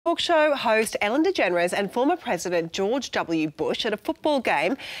Talk show host Ellen DeGeneres and former President George W. Bush at a football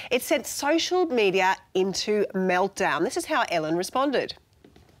game. It sent social media into meltdown. This is how Ellen responded.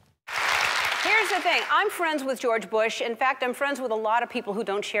 Here's the thing. I'm friends with George Bush. In fact, I'm friends with a lot of people who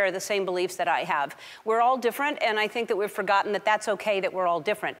don't share the same beliefs that I have. We're all different, and I think that we've forgotten that that's okay that we're all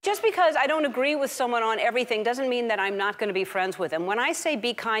different. Just because I don't agree with someone on everything doesn't mean that I'm not going to be friends with them. When I say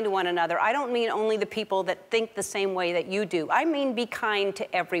be kind to one another, I don't mean only the people that think the same way that you do. I mean be kind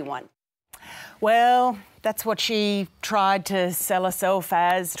to everyone. Well, that's what she tried to sell herself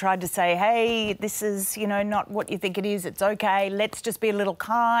as, tried to say, hey, this is, not what you think it is. It's okay. Let's just be a little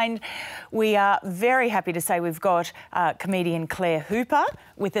kind. We are very happy to say we've got comedian Claire Hooper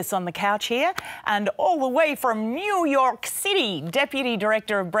with us on the couch here, and all the way from New York City, Deputy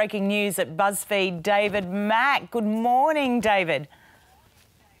Director of Breaking News at BuzzFeed, David Mack. Good morning, David.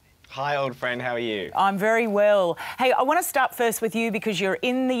 Hi, old friend. How are you? I'm very well. Hey, I want to start first with you because you're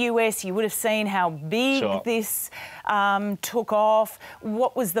in the US. You would have seen how big this took off.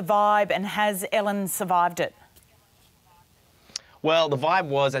 What was the vibe, and has Ellen survived it? Well, the vibe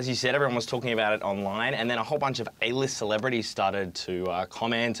was, as you said, everyone was talking about it online, and then a whole bunch of A-list celebrities started to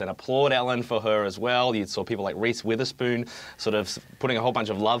comment and applaud Ellen for her as well. You saw people like Reese Witherspoon sort of putting a whole bunch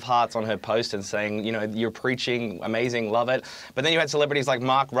of love hearts on her post and saying, you're preaching, amazing, love it. But then you had celebrities like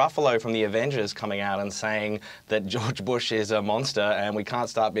Mark Ruffalo from the Avengers coming out and saying that George Bush is a monster and we can't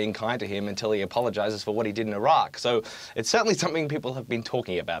start being kind to him until he apologizes for what he did in Iraq. So it's certainly something people have been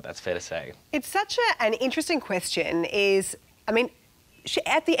talking about, that's fair to say. It's such an interesting question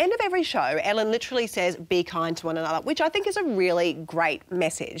at the end of every show, Ellen literally says, be kind to one another, which I think is a really great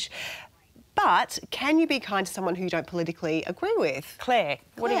message. But can you be kind to someone who you don't politically agree with? Claire,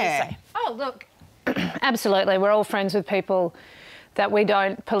 what do you say? Oh, look, absolutely. We're all friends with people that we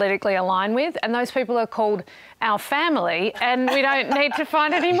don't politically align with, and those people are called our family, and we don't need to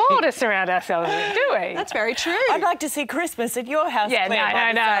find any more to surround ourselves with, do we? That's very true. I'd like to see Christmas at your house, yeah,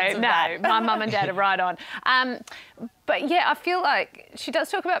 Claire. No. My mum and dad are right on. But yeah, I feel like she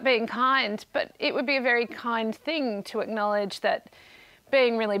does talk about being kind, but it would be a very kind thing to acknowledge that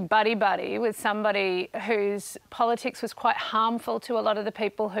being really buddy-buddy with somebody whose politics was quite harmful to a lot of the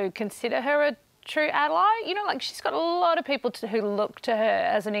people who consider her a true ally. She's got a lot of people who look to her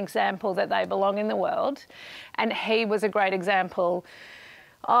as an example that they belong in the world. And he was a great example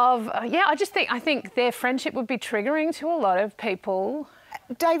of, I think their friendship would be triggering to a lot of people.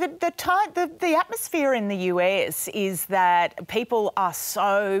 David, the atmosphere in the US is that people are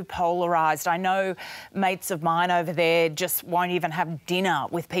so polarised. I know mates of mine over there just won't even have dinner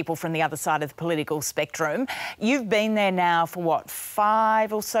with people from the other side of the political spectrum. You've been there now for, what,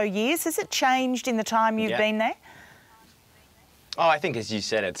 5 or so years? Has it changed in the time you've been there? Oh, I think, as you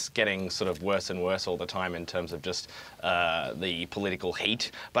said, it's getting sort of worse and worse all the time in terms of just the political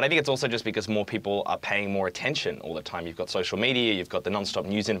heat. But I think it's also just because more people are paying more attention all the time. You've got social media, you've got the non-stop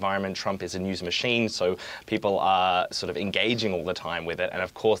news environment. Trump is a news machine, so people are sort of engaging all the time with it. And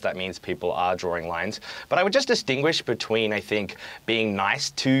of course, that means people are drawing lines. But I would just distinguish between, I think, being nice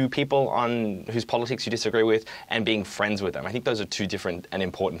to people on whose politics you disagree with and being friends with them. I think those are two different and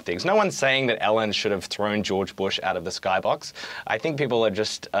important things. No one's saying that Ellen should have thrown George Bush out of the skybox. I think people are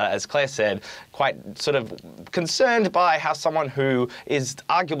just, as Claire said, quite sort of concerned by how someone who is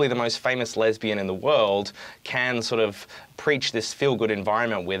arguably the most famous lesbian in the world can sort of preach this feel-good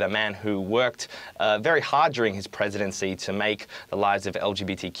environment with a man who worked very hard during his presidency to make the lives of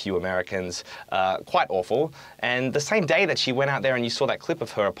LGBTQ Americans quite awful. And the same day that she went out there and you saw that clip of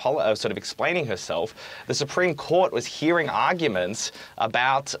her sort of explaining herself, the Supreme Court was hearing arguments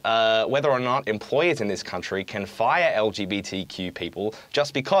about whether or not employers in this country can fire LGBTQ people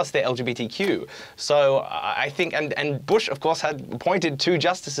just because they're LGBTQ. So I think, and Bush, of course, had appointed 2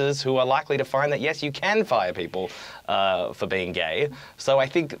 justices who are likely to find that, yes, you can fire people for being gay. So I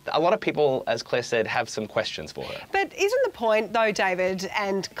think a lot of people, as Claire said, have some questions for her. But isn't the point, though, David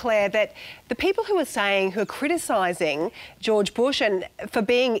and Claire, that the people who are criticising George Bush and for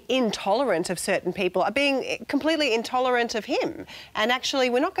being intolerant of certain people are being completely intolerant of him? And actually,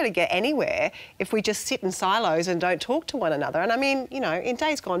 we're not going to get anywhere if we just sit in silos and don't talk to one another. And I mean, in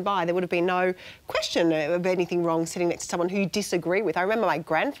days gone by, there would have been no question of anything wrong sitting next to someone who you disagree with. I remember my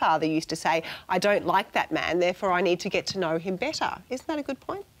grandfather used to say, I don't like that man, therefore I need to get to know him better. Isn't that a good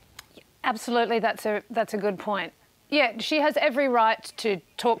point? Absolutely, that's a good point. Yeah, she has every right to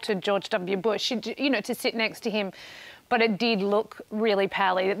talk to George W. Bush, to sit next to him, but it did look really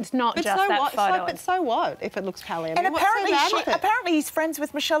pally. It's not just that photo. But so what if it looks pally? And apparently he's friends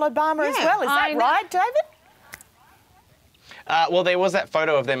with Michelle Obama as well. Is that right, David? Well, there was that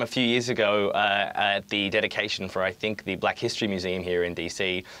photo of them a few years ago at the dedication for, I think, the Black History Museum here in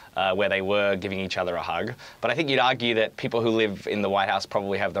DC, where they were giving each other a hug. But I think you'd argue that people who live in the White House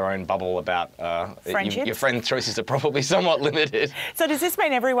probably have their own bubble about your friend choices are probably somewhat limited. So does this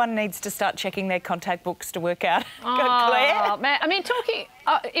mean everyone needs to start checking their contact books to work out? Oh, man. I mean,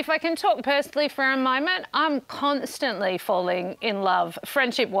 if I can talk personally for a moment, I'm constantly falling in love,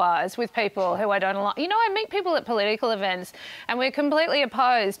 friendship-wise, with people who I don't like. You know, I meet people at political events and we're completely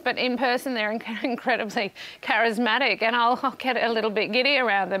opposed, but in person they're incredibly charismatic, and I'll get a little bit giddy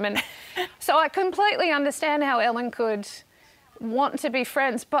around them. And so I completely understand how Ellen could want to be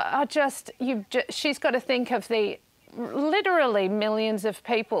friends, but she's got to think of the literally millions of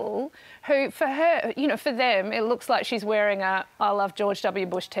people who, for her, you know, for them, it looks like she's wearing a I love George W.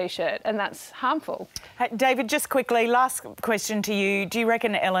 Bush t-shirt, and that's harmful. David, just quickly, last question to you. Do you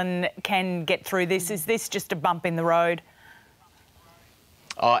reckon Ellen can get through this? Is this just a bump in the road?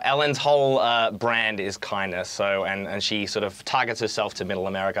 Ellen's whole brand is kindness, and she sort of targets herself to Middle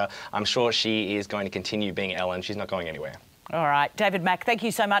America. I'm sure she is going to continue being Ellen. She's not going anywhere. All right, David Mack, thank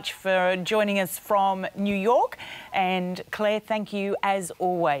you so much for joining us from New York. And Claire, thank you, as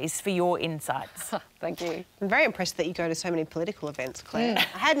always, for your insights. Thank you. I'm very impressed that you go to so many political events, Claire.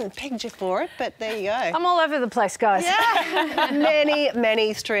 I hadn't pegged you for it, but there you go. I'm all over the place, guys. Yeah,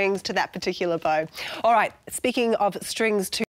 many strings to that particular bow. All right, speaking of strings to